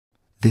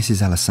This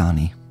is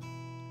Al-Asani.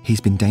 He's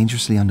been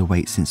dangerously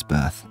underweight since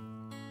birth.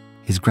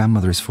 His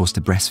grandmother is forced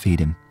to breastfeed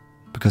him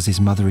because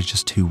his mother is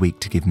just too weak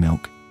to give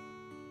milk.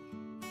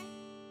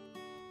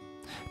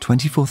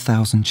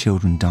 24,000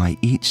 children die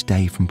each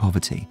day from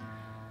poverty.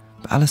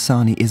 But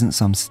Al-Asani isn't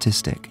some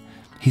statistic.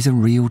 He's a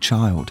real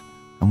child,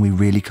 and we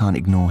really can't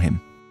ignore him.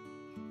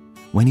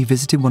 When he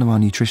visited one of our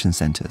nutrition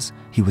centres,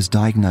 he was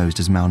diagnosed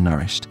as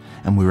malnourished,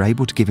 and we were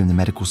able to give him the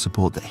medical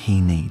support that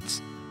he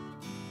needs.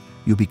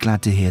 You'll be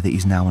glad to hear that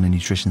he's now on a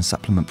nutrition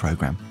supplement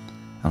programme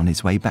and on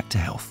his way back to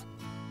health.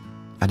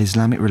 At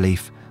Islamic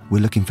Relief,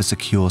 we're looking for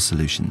secure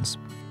solutions.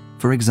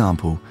 For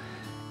example,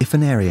 if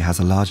an area has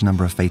a large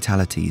number of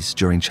fatalities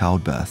during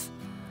childbirth,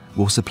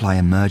 we'll supply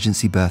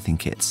emergency birthing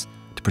kits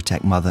to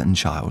protect mother and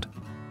child.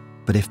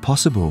 But if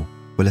possible,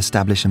 we'll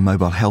establish a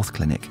mobile health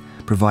clinic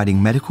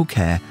providing medical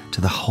care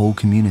to the whole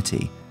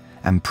community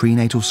and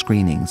prenatal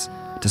screenings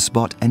to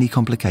spot any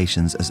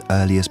complications as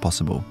early as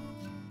possible.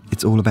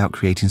 It's all about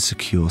creating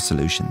secure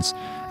solutions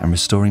and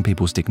restoring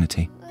people's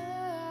dignity.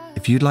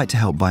 If you'd like to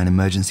help buy an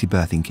emergency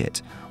birthing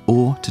kit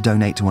or to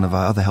donate to one of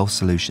our other health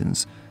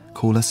solutions,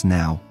 call us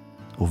now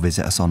or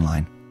visit us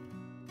online.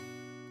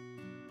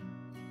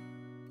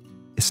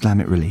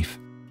 Islamic Relief.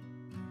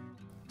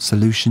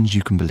 Solutions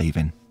you can believe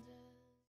in.